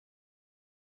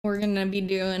we're gonna be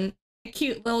doing a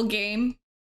cute little game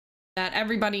that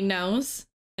everybody knows,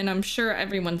 and I'm sure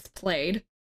everyone's played.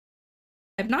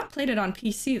 I've not played it on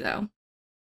PC though.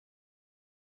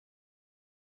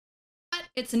 But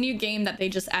it's a new game that they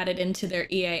just added into their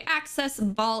EA Access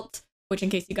Vault, which, in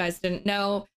case you guys didn't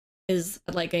know, is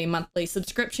like a monthly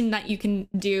subscription that you can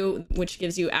do, which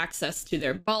gives you access to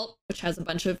their vault, which has a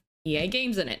bunch of EA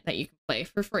games in it that you can play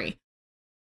for free.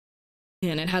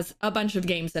 And it has a bunch of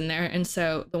games in there, and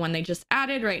so the one they just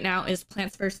added right now is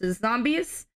Plants vs.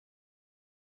 Zombies,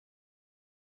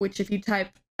 which if you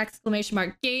type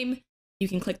 !game, you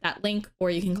can click that link,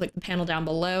 or you can click the panel down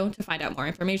below to find out more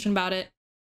information about it.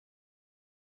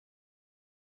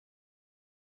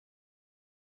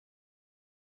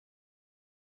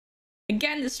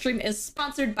 Again, this stream is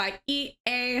sponsored by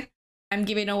EA. I'm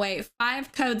giving away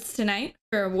 5 codes tonight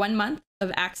for 1 month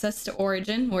of access to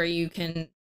Origin, where you can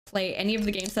play any of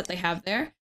the games that they have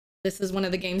there. This is one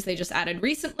of the games they just added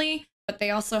recently, but they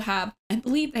also have, I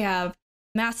believe they have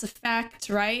Mass Effect,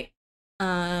 right?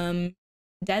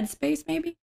 Dead Space,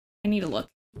 maybe? I need to look.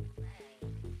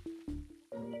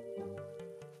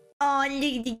 Oh,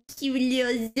 look at the cute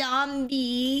little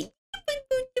zombie.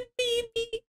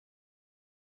 Baby.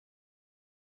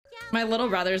 My little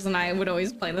brothers and I would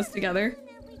always play this together.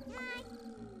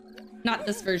 Not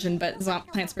this version, but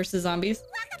Plants vs. Zombies.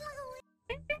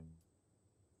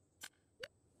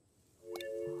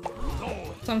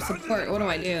 Some support. What do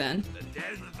I do then?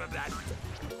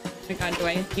 Oh my god, do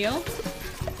I heal?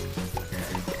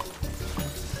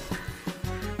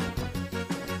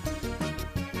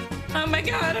 Oh my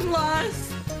god, I'm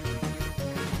lost!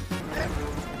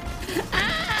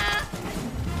 Ah!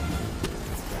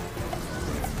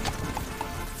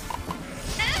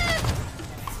 Ah!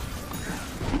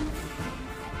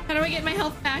 How do I get my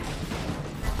health back?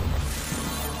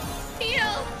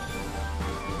 Heal!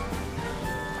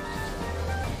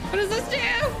 What does this do?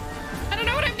 I don't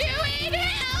know what I'm doing!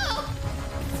 Help!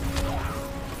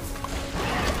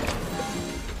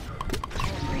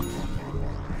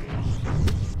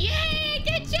 Yay!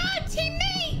 Good job,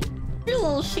 teammate! Your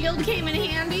little shield came in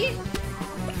handy.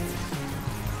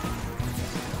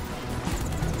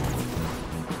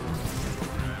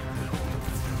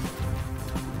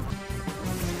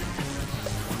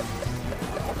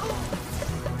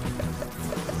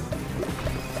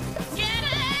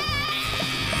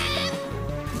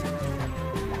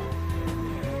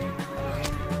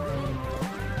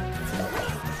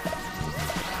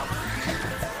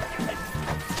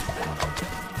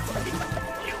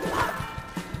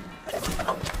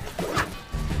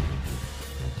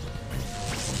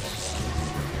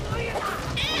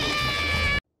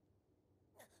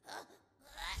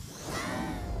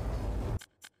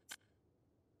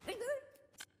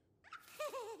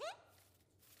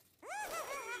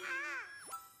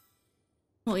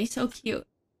 Oh, he's so cute.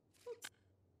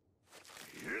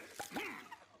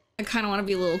 I kind of want to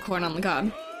be a little corn on the cob.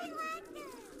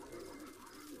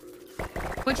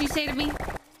 What'd you say to me?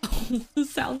 Oh, the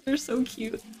sounds are so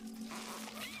cute.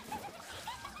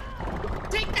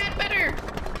 Take that better!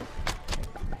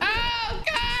 Oh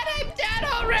god, I'm dead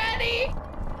already!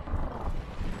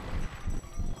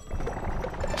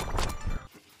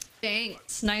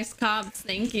 Thanks, nice cobs,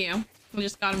 thank you. We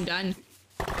just got him done.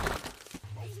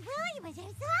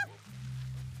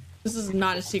 This is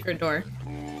not a secret door.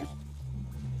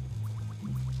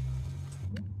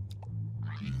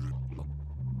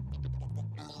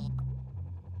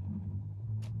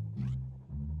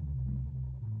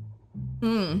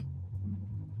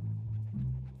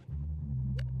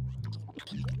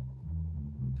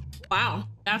 Wow,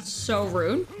 that's so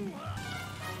rude.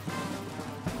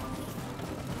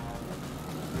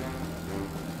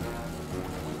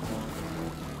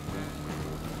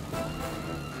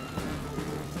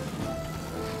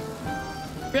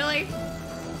 Really?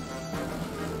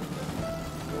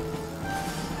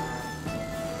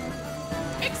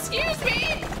 Excuse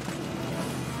me?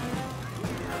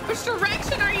 Which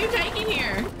direction are you taking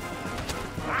here?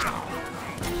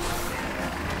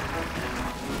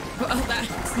 Well,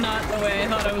 that's not the way I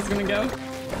thought I was gonna go.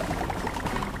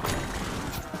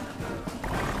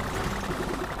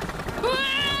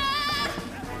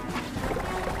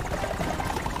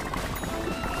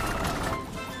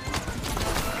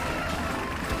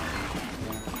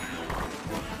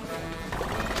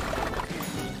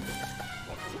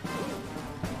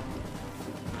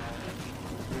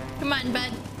 Come on,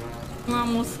 bud. We're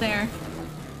almost there.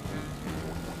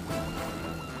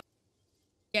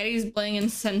 Yeti's blinging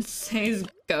Sensei's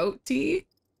goatee.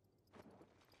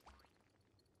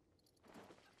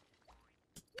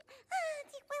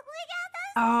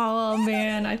 Oh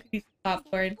man, I could use a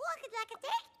stop word.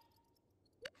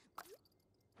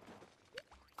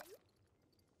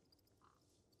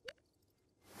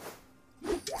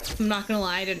 I'm not gonna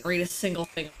lie, I didn't read a single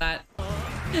thing of that.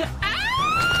 Ah!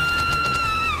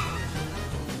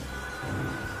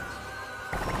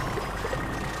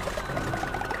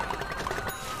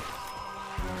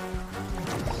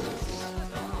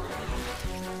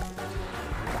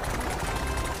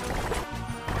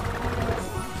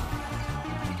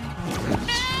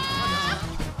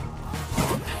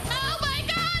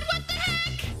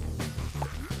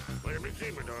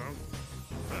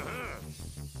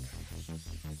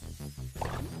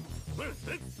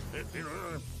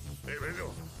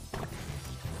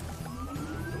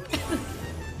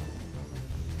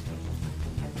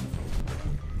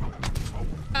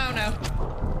 Oh no.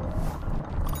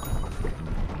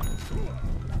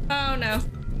 Oh no.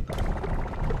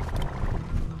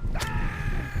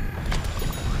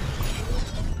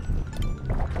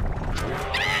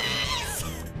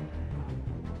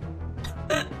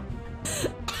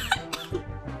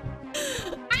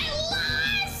 I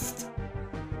lost!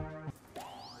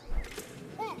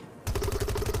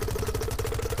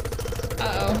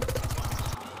 Uh-oh.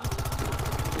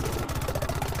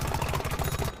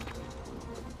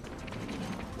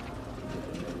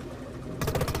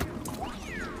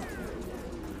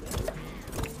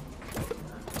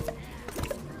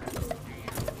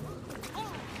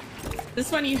 This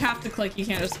one you have to click, you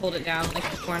can't just hold it down like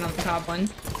the one on the top one.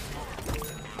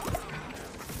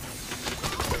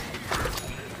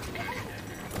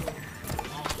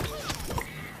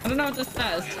 I don't know what this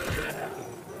says.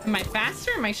 Am I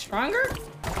faster? Am I stronger?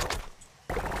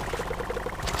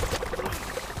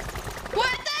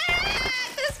 What the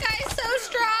heck? This guy's so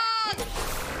strong!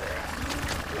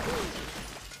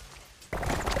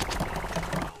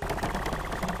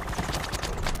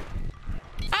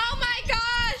 Oh my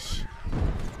gosh!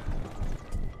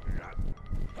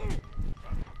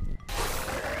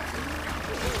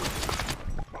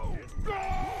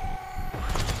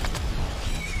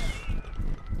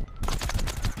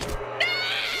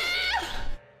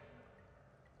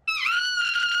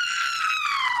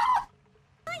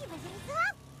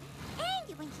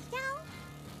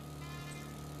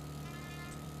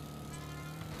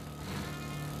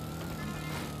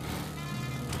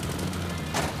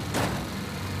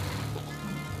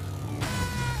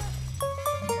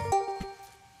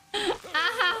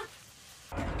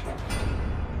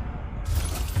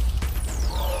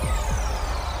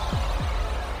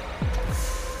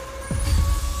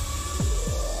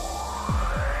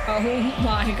 Oh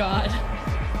my god.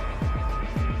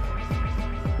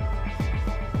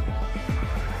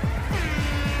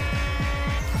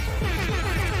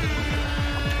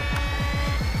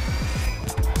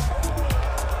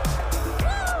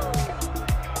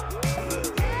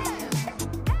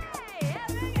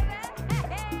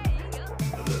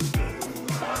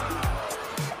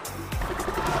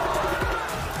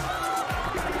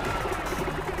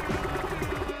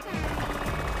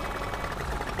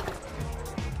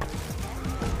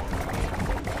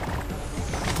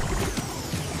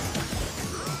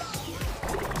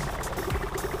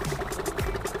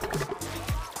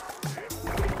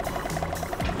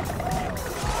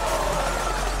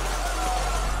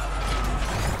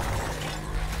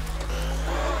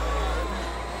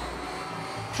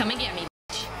 Come and get me,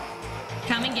 bitch.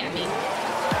 Come and get me.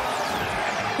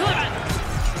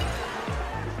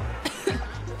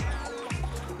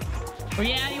 Oh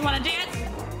yeah, you wanna dance?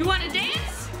 You wanna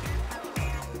dance?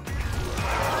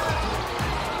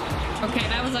 Okay,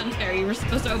 that was unfair. You were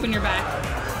supposed to open your back.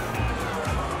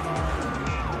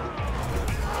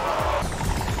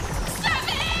 Stop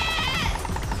it!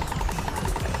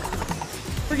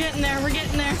 We're getting there, we're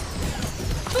getting there.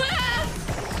 Ah!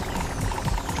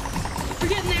 We're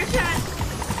getting there, chat.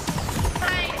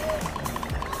 Hi.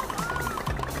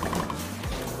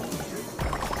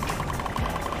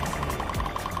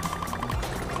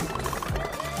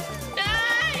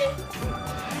 Die!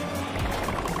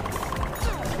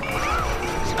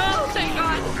 Oh, thank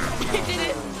God. I did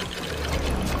it.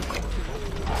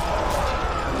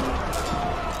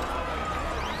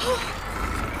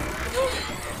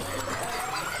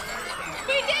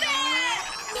 We did it!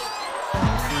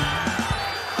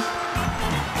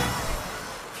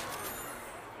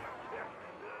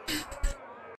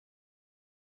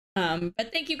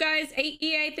 But thank you guys,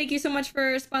 EA. Thank you so much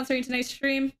for sponsoring tonight's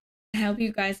stream. I hope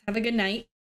you guys have a good night.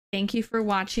 Thank you for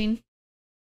watching.